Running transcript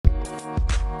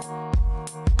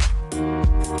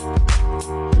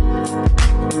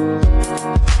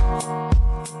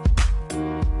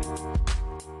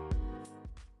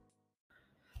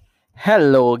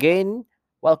Hello again.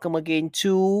 Welcome again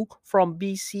to From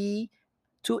BC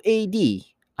to AD.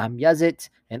 I'm Yazid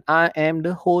and I am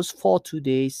the host for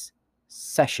today's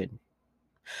session.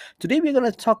 Today we're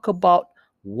going to talk about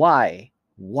why,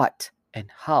 what, and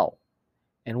how,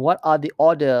 and what are the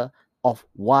order of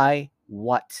why,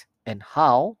 what, and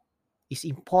how is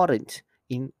important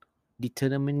in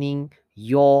determining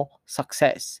your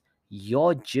success,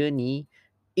 your journey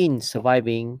in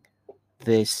surviving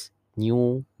this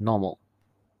new normal.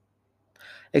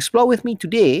 Explore with me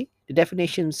today the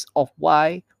definitions of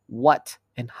why, what,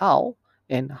 and how,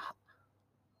 and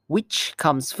which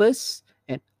comes first,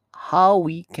 and how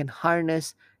we can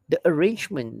harness the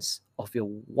arrangements of your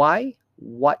why,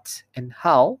 what, and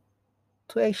how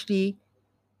to actually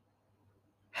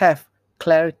have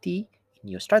clarity in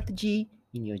your strategy,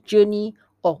 in your journey,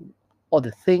 or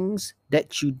the things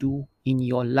that you do in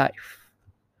your life.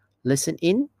 Listen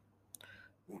in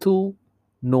to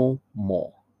know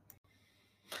more.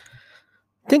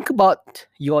 Think about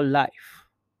your life.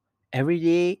 Every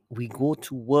day we go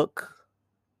to work,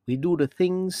 we do the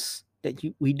things that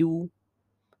we do.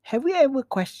 Have you ever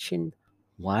questioned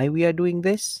why we are doing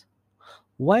this?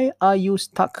 Why are you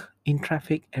stuck in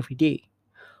traffic every day?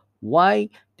 Why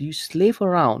do you slave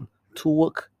around to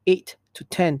work 8 to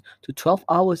 10 to 12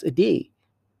 hours a day?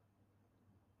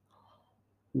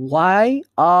 Why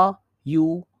are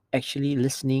you actually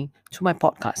listening to my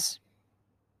podcast?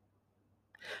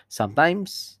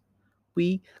 Sometimes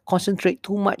we concentrate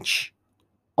too much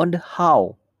on the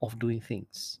how of doing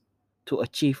things to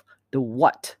achieve the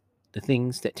what, the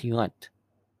things that you want.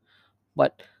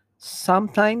 But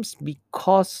sometimes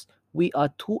because we are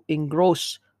too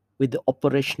engrossed with the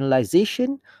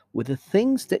operationalization, with the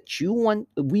things that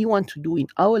we want to do in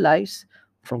our lives,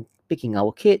 from picking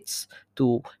our kids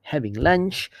to having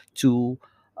lunch to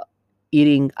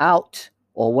eating out,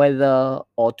 or whether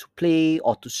or to play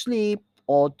or to sleep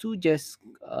or to just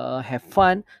have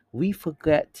fun, we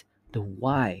forget the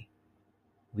why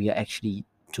we are actually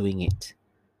doing it.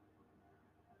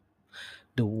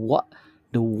 The what,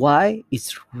 the why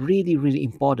is really, really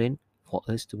important for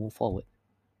us to move forward.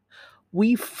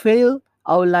 We feel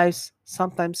our lives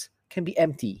sometimes can be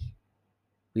empty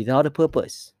without a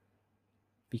purpose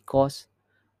because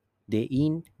day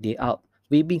in, day out,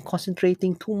 we've been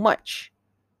concentrating too much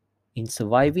in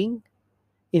surviving,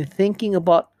 in thinking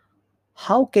about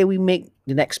how can we make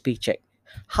the next paycheck?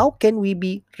 How can we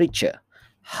be richer?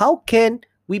 How can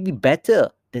we be better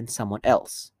than someone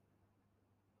else?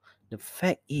 The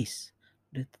fact is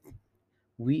that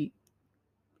we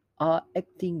are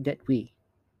acting that way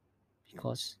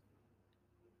because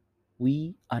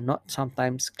we are not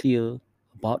sometimes clear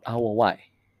about our why.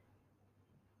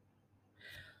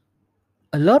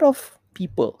 A lot of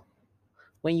people,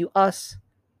 when you ask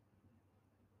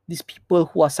these people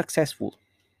who are successful,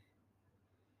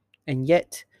 and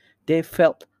yet they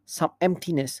felt some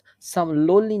emptiness, some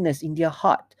loneliness in their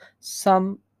heart,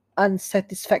 some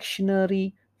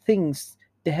unsatisfactory things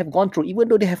they have gone through, even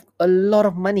though they have a lot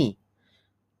of money,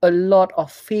 a lot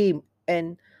of fame,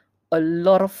 and a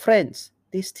lot of friends,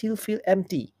 they still feel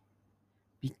empty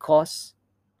because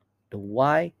the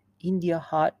why in their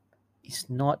heart is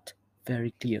not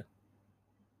very clear.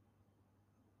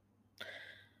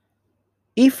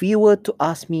 If you were to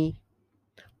ask me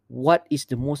what is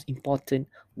the most important,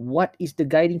 what is the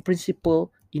guiding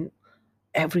principle in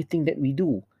everything that we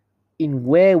do, in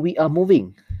where we are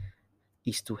moving,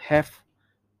 is to have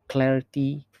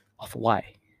clarity of why.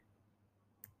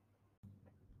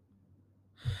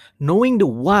 Knowing the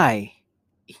why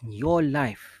in your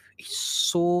life is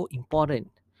so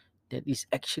important that it's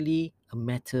actually a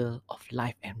matter of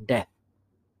life and death.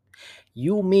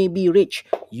 You may be rich,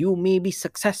 you may be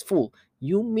successful,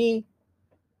 you may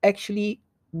actually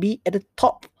be at the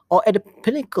top or at the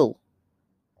pinnacle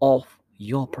of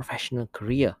your professional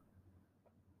career,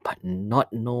 but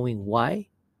not knowing why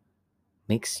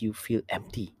makes you feel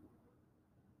empty,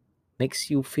 makes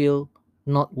you feel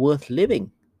not worth living,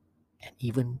 and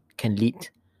even can lead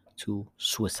to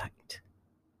suicide.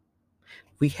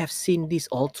 We have seen this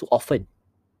all too often.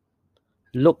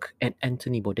 Look at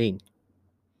Anthony Bourdain.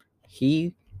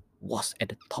 He was at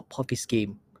the top of his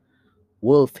game,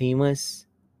 world famous,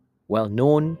 well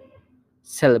known,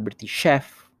 celebrity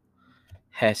chef,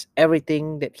 has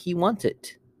everything that he wanted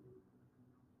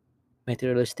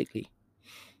materialistically.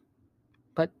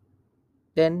 But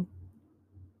then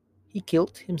he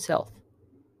killed himself.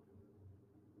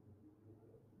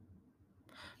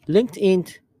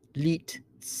 LinkedIn lead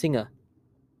singer.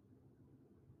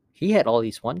 He had all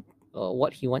his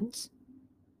what he wants.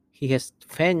 He has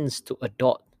fans to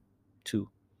adore to.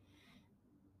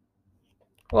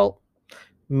 Well,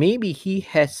 Maybe he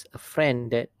has a friend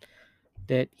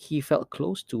that he felt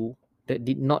close to that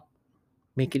did not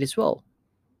make it as well.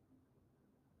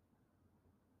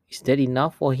 Is that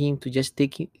enough for him to just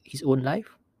take his own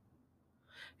life?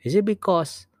 Is it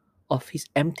because of his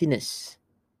emptiness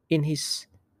in his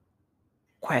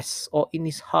quest or in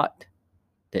his heart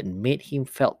that made him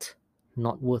felt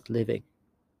not worth living?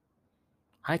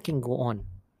 I can go on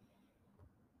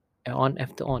and on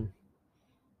after on.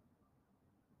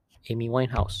 Amy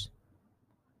Winehouse,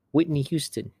 Whitney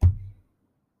Houston,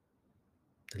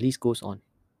 the list goes on.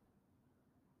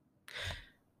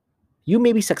 You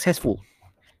may be successful.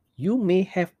 You may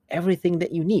have everything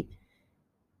that you need.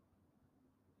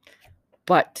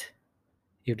 But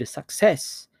if the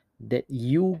success that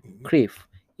you crave,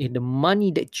 if the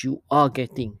money that you are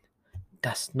getting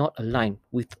does not align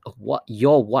with what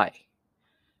your why,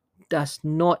 does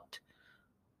not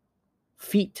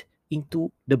fit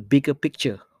into the bigger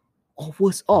picture, or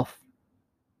worse off,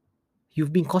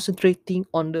 you've been concentrating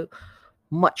on the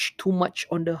much too much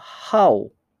on the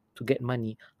how to get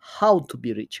money, how to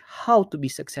be rich, how to be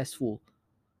successful,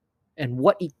 and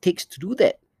what it takes to do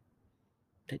that,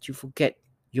 that you forget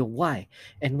your why.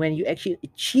 And when you actually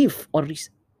achieve or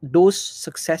those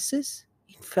successes,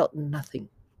 it felt nothing.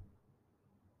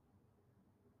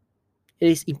 It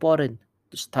is important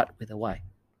to start with a why.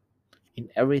 In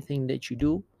everything that you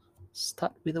do,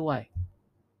 start with a why.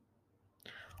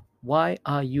 Why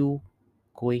are you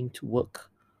going to work?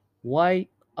 Why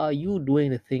are you doing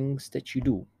the things that you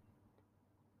do?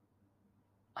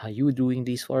 Are you doing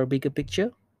this for a bigger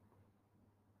picture?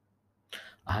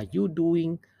 Are you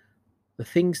doing the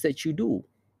things that you do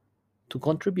to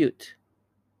contribute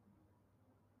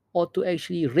or to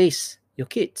actually raise your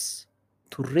kids,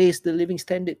 to raise the living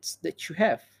standards that you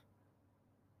have?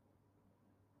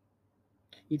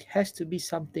 It has to be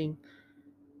something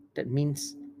that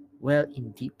means well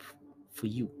in deep for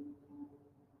you.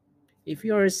 If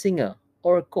you're a singer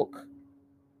or a cook,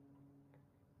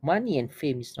 money and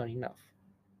fame is not enough.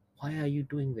 Why are you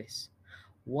doing this?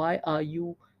 Why are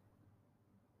you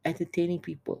entertaining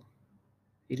people?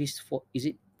 Is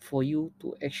it for you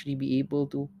to actually be able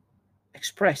to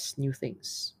express new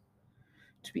things,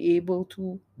 to be able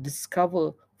to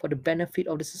discover for the benefit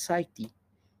of the society?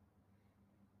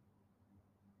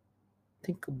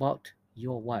 Think about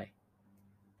your why.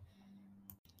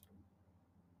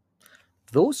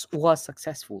 Those who are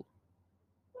successful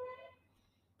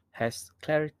has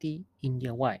clarity in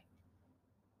their why.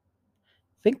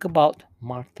 Think about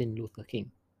Martin Luther King.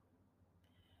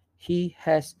 He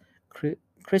has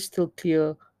crystal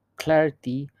clear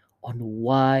clarity on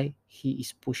why he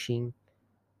is pushing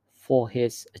for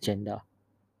his agenda.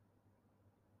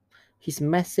 His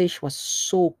message was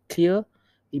so clear,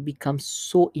 it becomes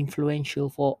so influential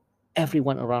for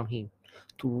everyone around him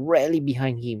to rally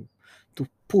behind him, to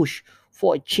push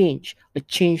for a change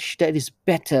that is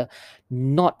better,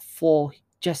 not for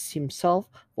just himself,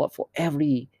 but for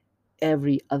every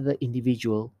other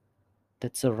individual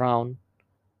that's around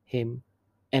him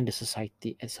and the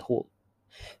society as a whole.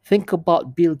 Think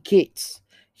about Bill Gates.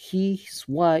 His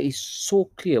why is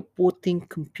so clear, putting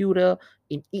computer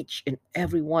in each and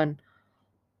every one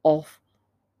of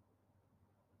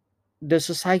the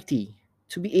society,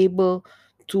 to be able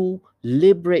to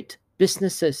liberate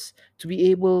businesses, to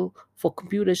be able for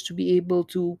computers to be able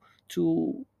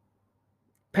to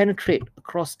penetrate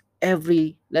across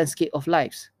every landscape of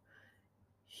lives.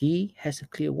 He has a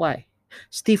clear why.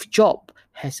 Steve Jobs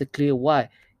has a clear why.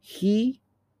 He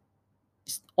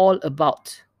is all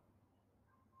about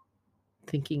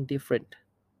thinking different,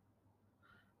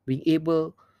 being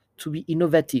able to be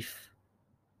innovative.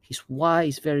 His why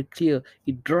is very clear.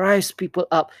 It drives people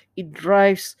up. It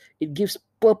gives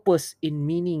purpose in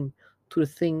meaning to the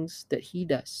things that he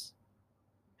does.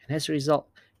 And as a result,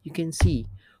 you can see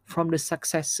from the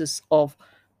successes of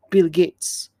Bill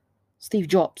Gates, Steve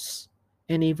Jobs,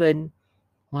 and even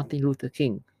Martin Luther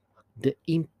King, the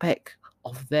impact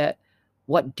of that,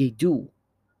 what they do,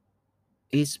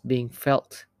 is being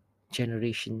felt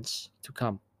generations to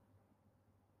come.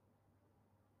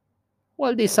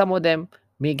 While some of them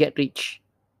may get rich,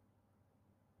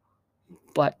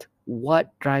 but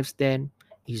what drives them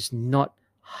is not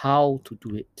how to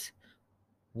do it,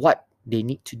 what they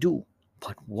need to do,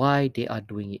 but why they are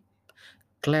doing it.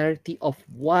 Clarity of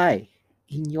why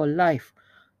in your life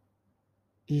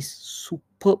is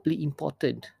superbly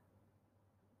important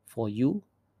for you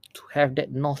to have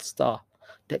that North Star,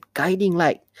 that guiding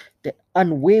light, that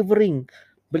unwavering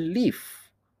belief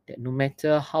that no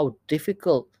matter how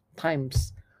difficult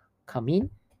times come in,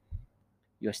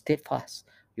 you're steadfast,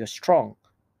 you're strong,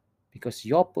 because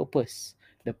your purpose,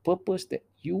 The purpose that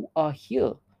you are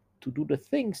here to do the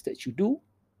things that you do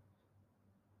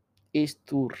is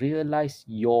to realize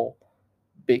your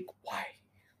big why.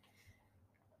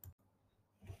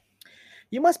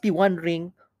 You must be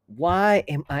wondering, why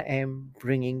am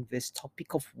bringing this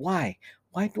topic of why?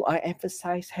 Why do I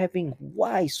emphasize having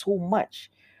why so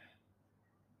much?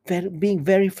 Being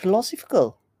very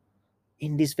philosophical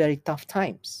in these very tough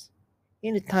times.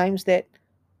 In the times that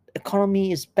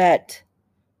economy is bad,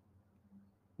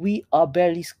 we are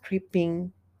barely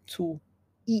scraping to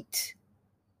eat.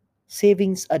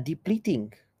 Savings are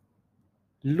depleting.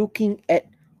 Looking at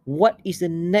what is the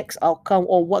next outcome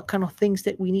or what kind of things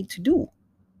that we need to do.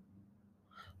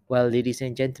 Well, ladies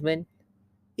and gentlemen,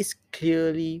 it's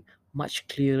clearly much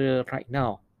clearer right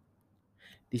now.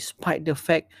 Despite the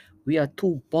fact we are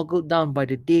too boggled down by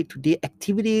the day-to-day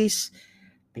activities,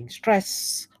 being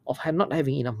stressed of not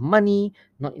having enough money,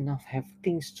 not enough have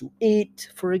things to eat,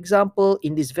 for example,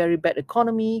 in this very bad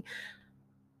economy,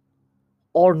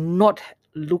 or not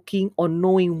looking or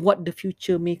knowing what the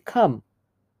future may come.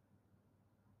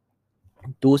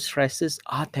 Those stresses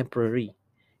are temporary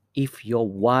if your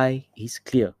why is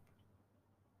clear.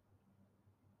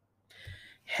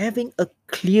 Having a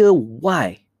clear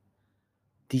why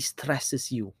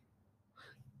distresses you,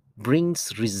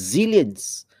 brings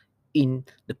resilience in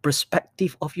the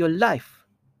perspective of your life.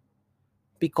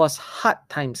 Because hard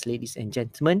times, ladies and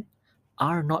gentlemen,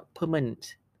 are not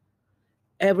permanent.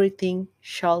 Everything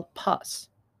shall pass.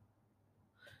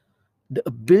 The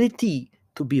ability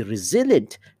to be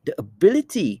resilient, the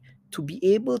ability to be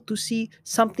able to see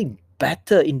something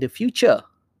better in the future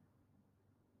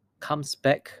comes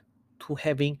back to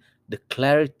having the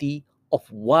clarity of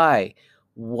why.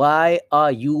 Why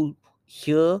are you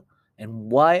here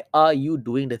and why are you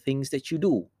doing the things that you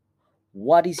do?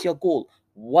 What is your goal?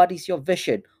 What is your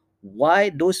vision?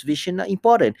 Why those vision are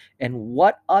important? And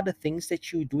what are the things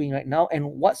that you're doing right now? And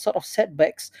what sort of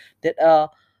setbacks that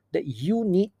you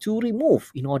need to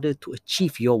remove in order to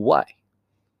achieve your why?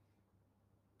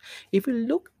 If you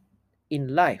look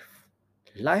in life,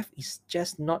 life is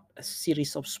just not a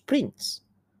series of sprints,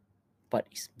 but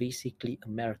it's basically a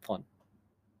marathon.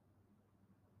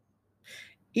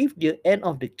 If the end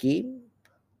of the game,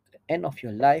 the end of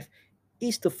your life,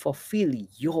 is to fulfill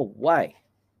your why,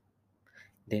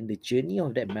 then the journey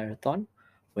of that marathon,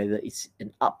 whether it's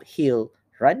an uphill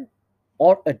run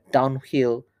or a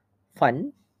downhill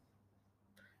fun,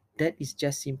 that is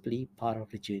just simply part of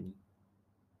the journey.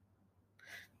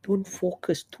 Don't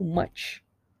focus too much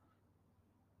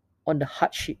on the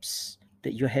hardships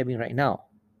that you're having right now.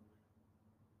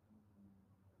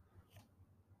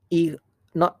 If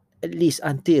not at least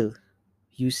until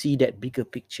you see that bigger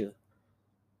picture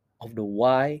of the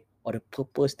why or the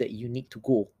purpose that you need to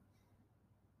go.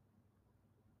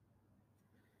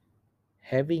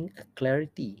 Having a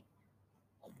clarity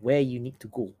of where you need to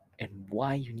go and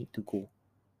why you need to go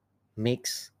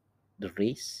makes the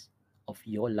race of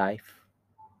your life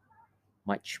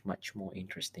much, much more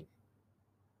interesting.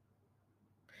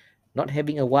 Not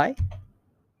having a why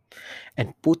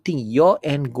and putting your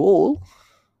end goal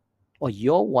or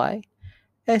your why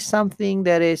as something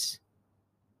that is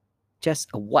just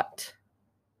a what.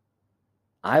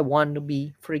 I want to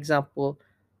be, for example,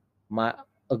 my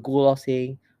a goal of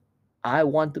saying I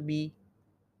want to be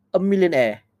a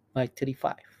millionaire by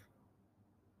 35.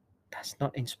 Does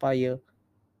not inspire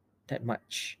that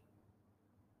much.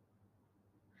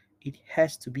 It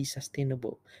has to be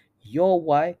sustainable. Your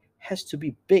why has to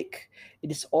be big. It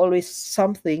is always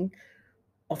something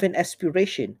of an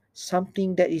aspiration,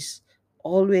 something that is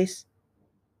always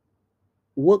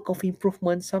work of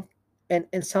improvement,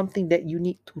 and something that you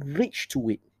need to reach to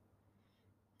it.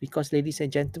 Because, ladies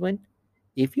and gentlemen,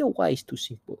 if your why is too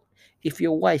simple, if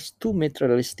your why is too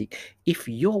materialistic, if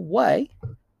your why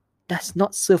does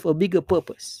not serve a bigger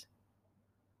purpose,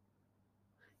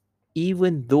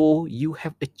 even though you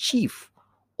have achieved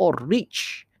or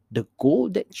reached the goal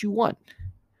that you want,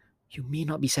 you may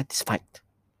not be satisfied.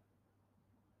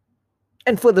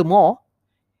 And furthermore,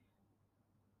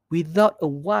 without a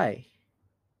why,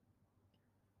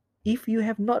 if you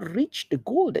have not reached the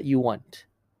goal that you want,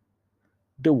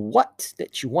 the what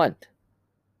that you want,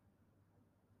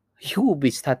 you will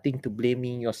be starting to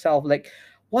blaming yourself like,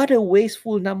 what a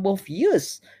wasteful number of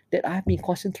years that I've been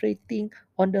concentrating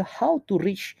on the how to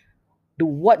reach the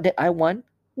what that I want,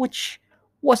 which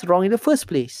was wrong in the first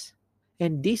place.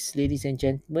 And this, ladies and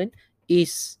gentlemen,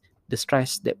 is the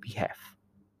stress that we have.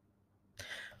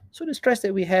 So the stress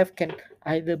that we have can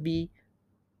either be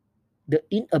the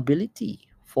inability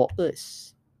for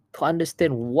us to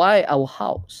understand why our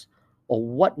house or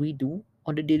what we do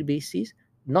on a daily basis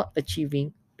not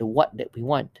achieving the what that we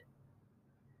want,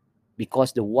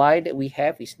 because the why that we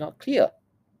have is not clear.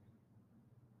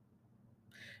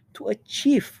 To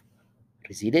achieve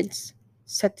resilience,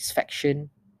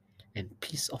 satisfaction, and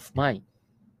peace of mind,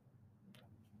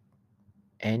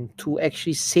 and to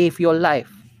actually save your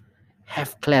life,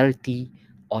 have clarity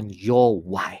on your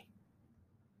why.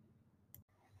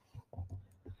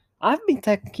 I've been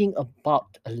talking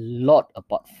about a lot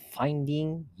about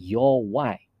finding your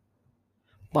why.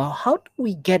 But how do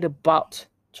we get about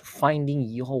to finding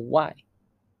your why?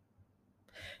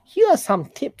 Here are some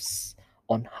tips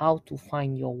on how to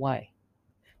find your why.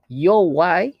 Your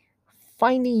why,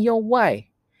 finding your why,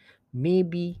 may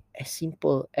be as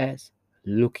simple as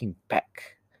looking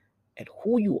back at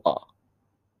who you are.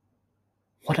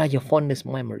 What are your fondest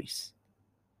memories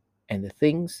and the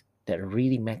things that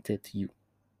really matter to you?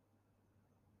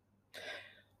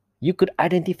 You could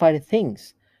identify the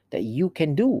things that you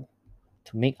can do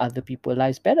to make other people's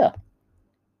lives better.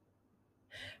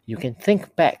 You can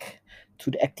think back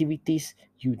to the activities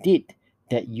you did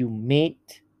that you made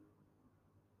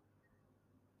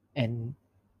and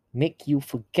make you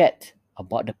forget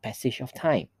about the passage of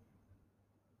time.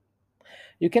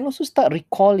 You can also start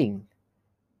recalling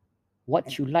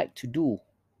what you liked to do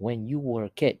when you were a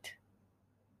kid.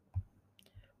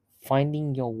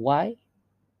 Finding your why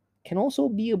can also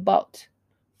be about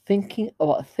thinking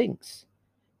about things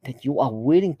that you are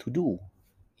willing to do,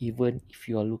 even if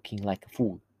you are looking like a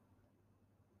fool.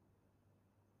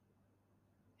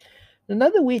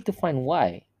 Another way to find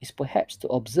why is perhaps to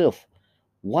observe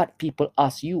what people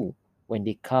ask you when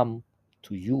they come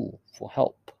to you for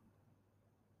help.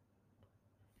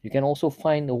 You can also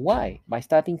find a why by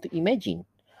starting to imagine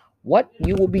what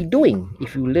you will be doing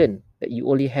if you learn that you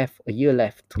only have a year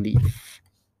left to live.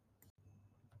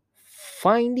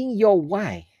 Finding your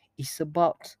why is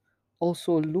about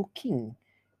also looking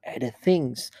at the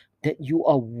things that you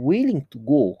are willing to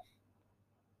go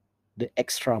the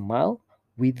extra mile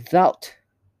without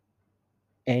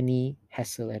any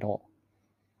hassle at all.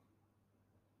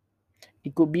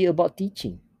 It could be about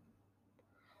teaching.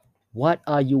 What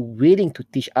are you willing to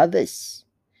teach others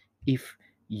if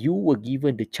you were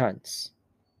given the chance?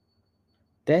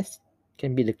 That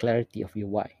can be the clarity of your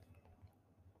why.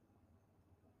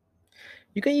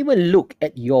 You can even look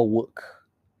at your work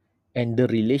and the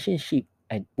relationship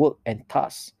at work and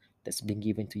tasks that's been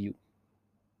given to you.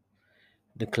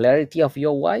 The clarity of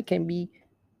your why can be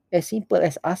as simple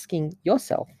as asking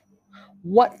yourself,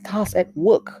 what task at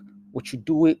work would you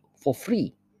do it for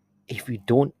free if you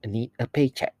don't need a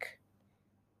paycheck?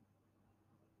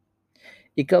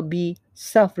 It could be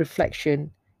self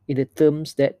reflection in the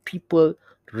terms that people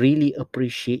really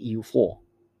appreciate you for.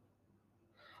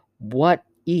 What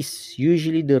is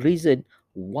usually the reason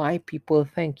why people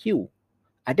thank you?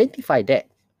 Identify that.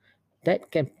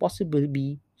 That can possibly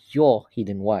be your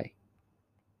hidden why.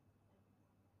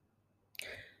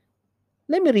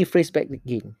 Let me rephrase back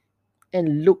again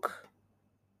and look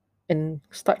and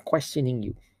start questioning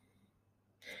you.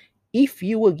 If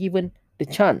you were given the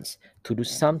chance to do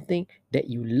something that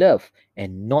you love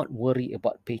and not worry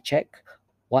about paycheck,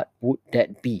 what would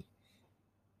that be?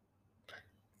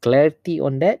 Clarity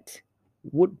on that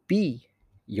would be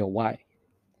your why.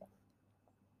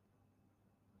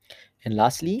 And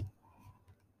lastly,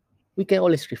 we can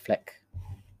always reflect.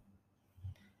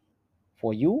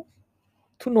 For you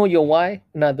to know your why,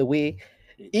 another way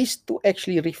is to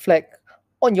actually reflect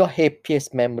on your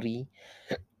happiest memory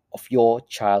of your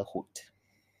childhood.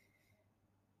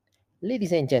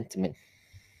 Ladies and gentlemen,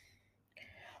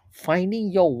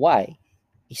 finding your why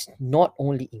is not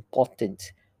only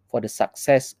important for the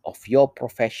success of your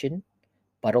profession,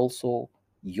 but also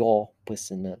your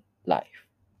personal life.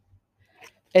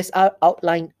 As I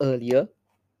outlined earlier,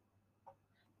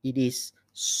 it is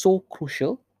so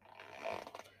crucial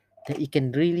that it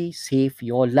can really save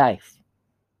your life,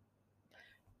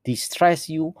 distress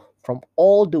you from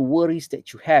all the worries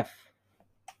that you have,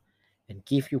 and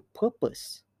give you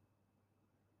purpose.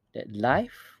 That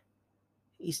life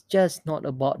is just not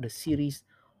about the series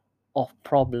of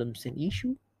problems and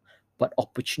issues, but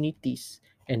opportunities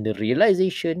and the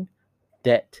realization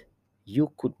that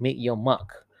you could make your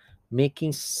mark,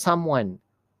 making someone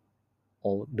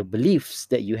or the beliefs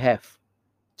that you have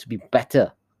to be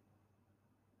better,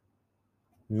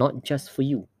 not just for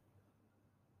you,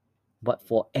 but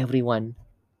for everyone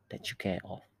that you care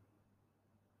of.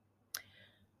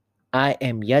 I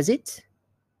am Yazid,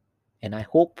 and I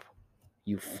hope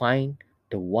you find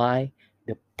the why,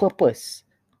 the purpose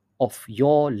of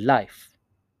your life.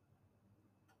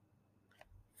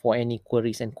 For any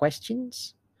queries and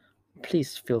questions,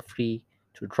 please feel free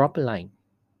to drop a line.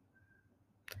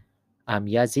 I'm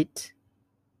Yazid,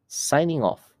 signing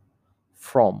off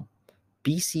from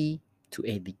BC to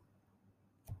AD.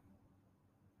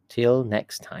 Till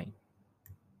next time.